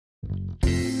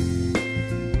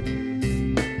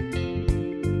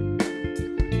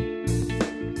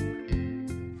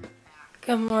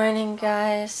Good morning,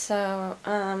 guys. So,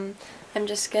 I'm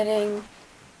just getting,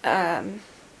 it's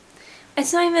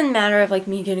not even a matter of, like,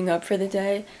 me getting up for the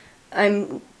day.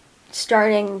 I'm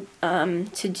starting,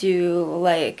 to do,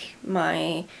 like,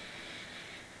 my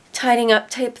tidying up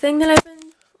type thing that I've been,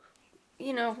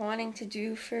 wanting to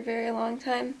do for a very long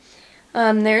time.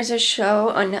 There's a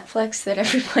show on Netflix that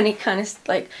everybody kind of,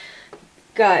 like,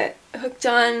 got hooked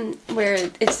on,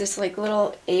 where it's this, like,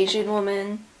 little Asian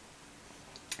woman,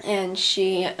 and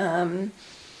she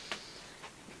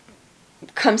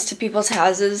comes to people's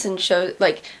houses and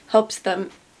helps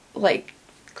them, like,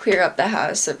 clear up the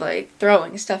house of, like,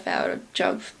 throwing stuff out of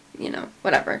junk,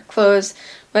 whatever, clothes,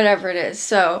 whatever it is.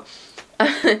 So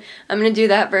I'm gonna do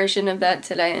that version of that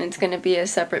today, and it's gonna be a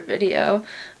separate video.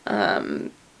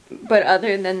 But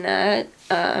other than that,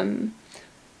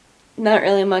 not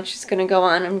really much is gonna go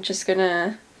on. I'm just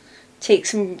gonna take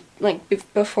some, like,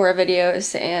 before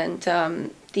videos,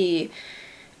 and the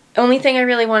only thing I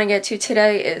really want to get to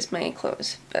today is my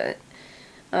clothes. But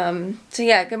so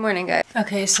yeah, good morning, guys.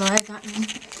 Okay, so I've gotten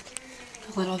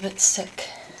a little bit sick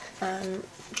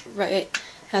right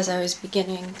as I was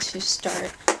beginning to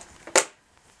start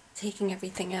taking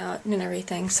everything out and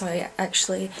everything, so I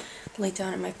actually laid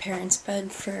down in my parents' bed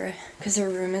because their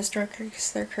room is darker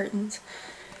because they're curtains,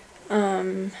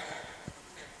 for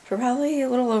probably a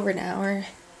little over an hour.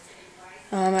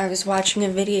 I was watching a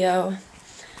video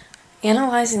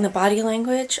analyzing the body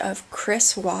language of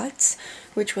Chris Watts,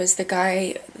 which was the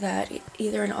guy that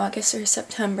either in August or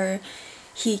September,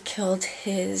 he killed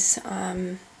his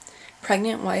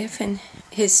pregnant wife and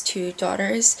his 2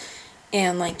 daughters,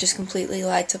 and, like, just completely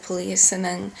lied to police, and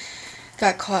then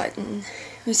got caught, and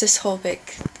it was this whole big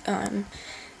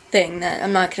thing that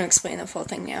I'm not going to explain the full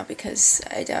thing now because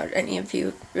I doubt any of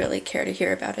you really care to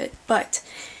hear about it. But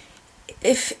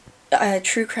if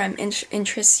true crime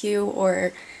interests you,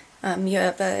 or you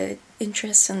have an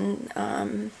interest in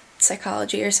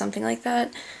psychology or something like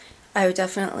that, I would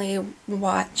definitely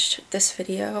watch this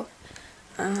video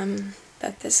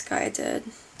that this guy did.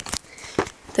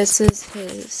 This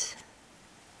is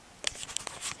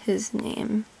his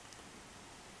name,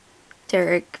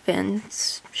 Derek Van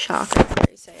Schock, or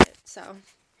however you say it. So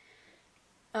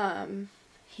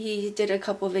he did a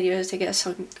couple videos, I guess,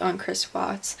 on Chris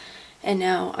Watts, and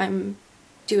now I'm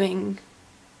doing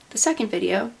the second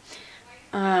video,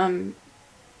 I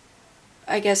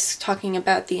guess talking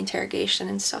about the interrogation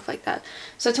and stuff like that.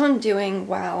 So that's what I'm doing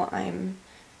while I'm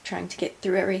trying to get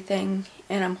through everything,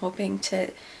 and I'm hoping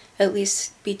to at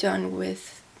least be done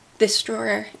with this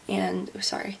drawer and,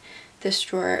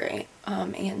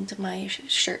 and my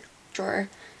shirt drawer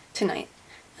tonight,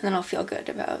 and then I'll feel good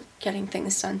about getting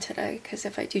things done today, because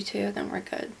if I do too, then we're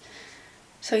good.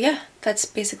 So yeah, that's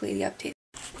basically the update.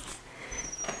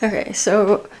 Okay,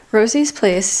 so Rosie's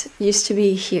place used to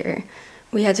be here.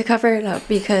 We had to cover it up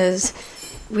because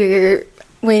we're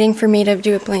waiting for me to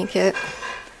do a blanket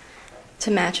to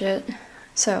match it.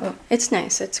 So it's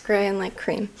nice, it's gray and like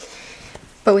cream.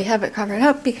 But we have it covered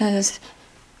up because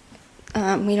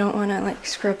we don't want to, like,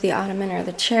 screw up the ottoman or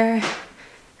the chair.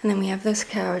 And then we have this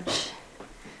couch.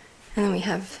 And then we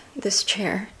have this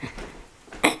chair.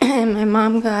 And my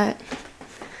mom got,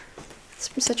 it's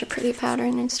such a pretty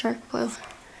pattern, it's dark blue.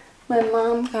 My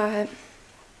mom got,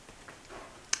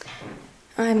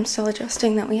 I'm still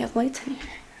adjusting that we have lights in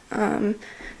here.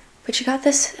 But she got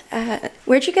this at,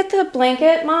 where'd you get the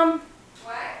blanket, Mom?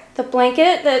 What? The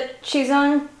blanket that she's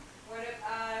on?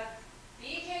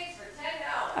 BJ's for $10.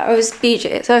 Oh, it was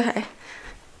BJ's, okay.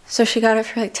 So she got it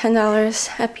for like $10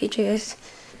 at BJ's.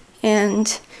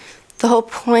 And the whole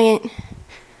point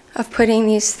of putting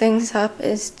these things up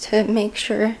is to make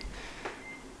sure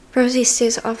Rosie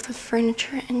stays off the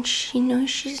furniture, and she knows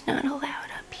she's not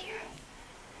allowed up here.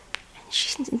 And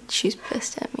she's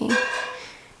pissed at me,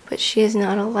 but she is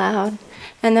not allowed.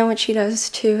 And then what she does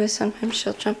too is sometimes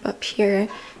she'll jump up here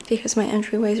because my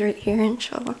entryway's right here, and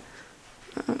she'll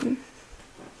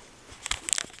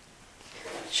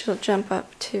jump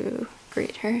up to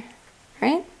greet her,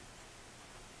 right?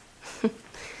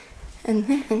 And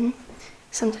then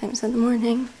sometimes in the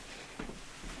morning,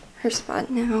 her spot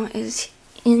now is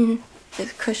in the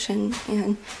cushion,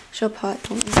 and she'll paw at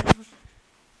the window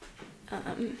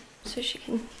so she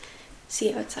can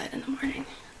see outside in the morning.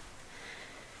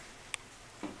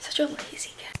 Such a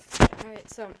lazy cat. Alright,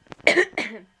 so I'm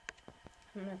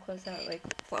gonna close out, like,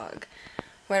 vlog,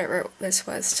 whatever this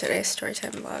was, today's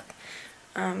storytime vlog,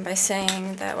 by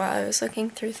saying that while I was looking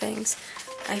through things,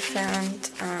 I found,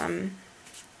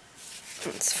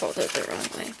 it's folded the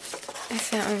wrong way. I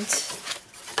found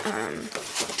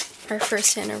our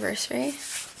first anniversary.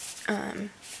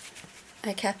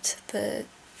 I kept the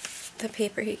the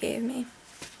paper he gave me,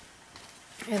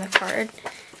 or the card,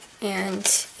 and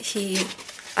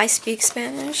I speak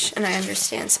Spanish and I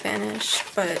understand Spanish,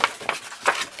 but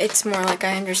it's more like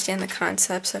I understand the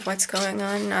concepts of what's going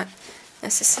on, not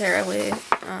necessarily,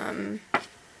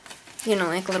 you know,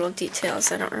 like little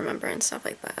details I don't remember and stuff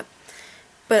like that.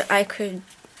 But I could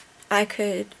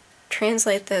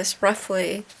translate this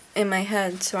roughly in my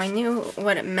head, so I knew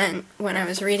what it meant when I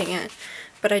was reading it.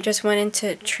 But I just went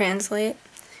into translate,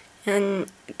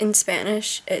 and in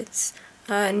Spanish it's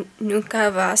nunca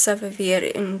vas a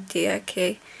vivir un día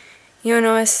que yo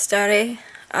no estaré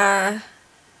a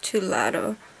tu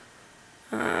lado.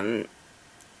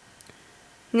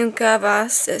 Nunca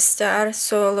vas a estar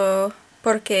solo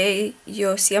porque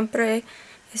yo siempre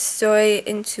estoy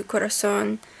en tu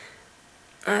corazón.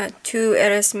 Tú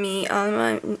eres mi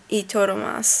alma y todo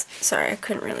más. Sorry, I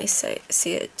couldn't really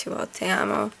see it too well. Te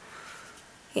amo,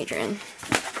 Adrian.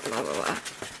 Blah, blah,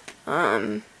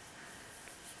 blah.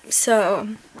 So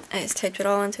I just typed it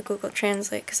all into Google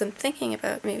Translate because I'm thinking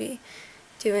about maybe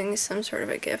doing some sort of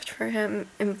a gift for him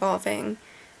involving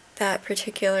that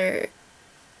particular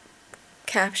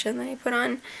caption that he put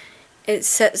on. It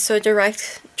said, so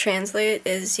direct translate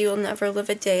is, "You will never live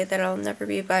a day that I'll never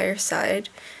be by your side.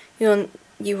 You'll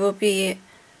never be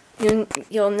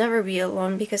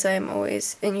alone because I am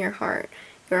always in your heart.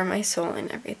 You are my soul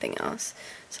and everything else."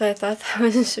 So I thought that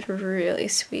was really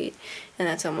sweet, and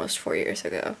that's almost 4 years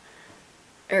ago,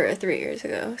 or 3 years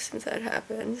ago since that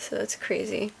happened, so that's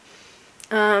crazy.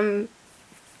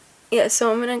 Yeah,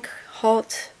 so I'm gonna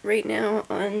halt right now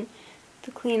on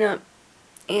the cleanup,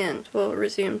 and we'll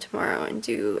resume tomorrow and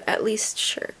do at least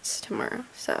shirts tomorrow,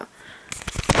 so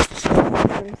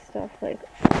some stuff like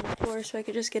on the floor so I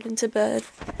could just get into bed.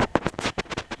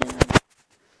 Yeah,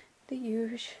 the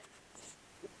usual.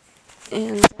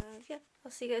 And yeah,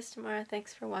 I'll see you guys tomorrow.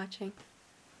 Thanks for watching.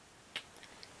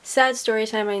 Sad story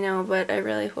time, I know, but I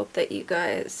really hope that you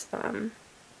guys, I'm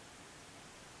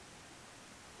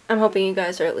hoping you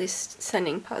guys are at least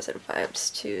sending positive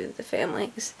vibes to the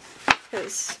families,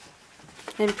 because,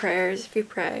 in prayers, if you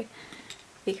pray,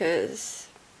 because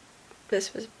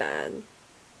this was bad.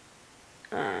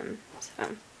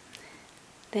 So,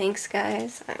 thanks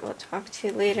guys, I will talk to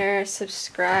you later.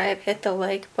 Subscribe, hit the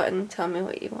like button, tell me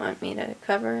what you want me to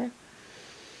cover.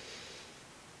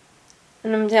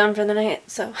 And I'm down for the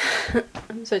night, so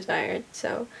I'm so tired,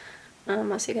 so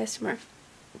I'll see you guys tomorrow.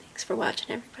 Thanks for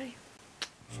watching, everybody.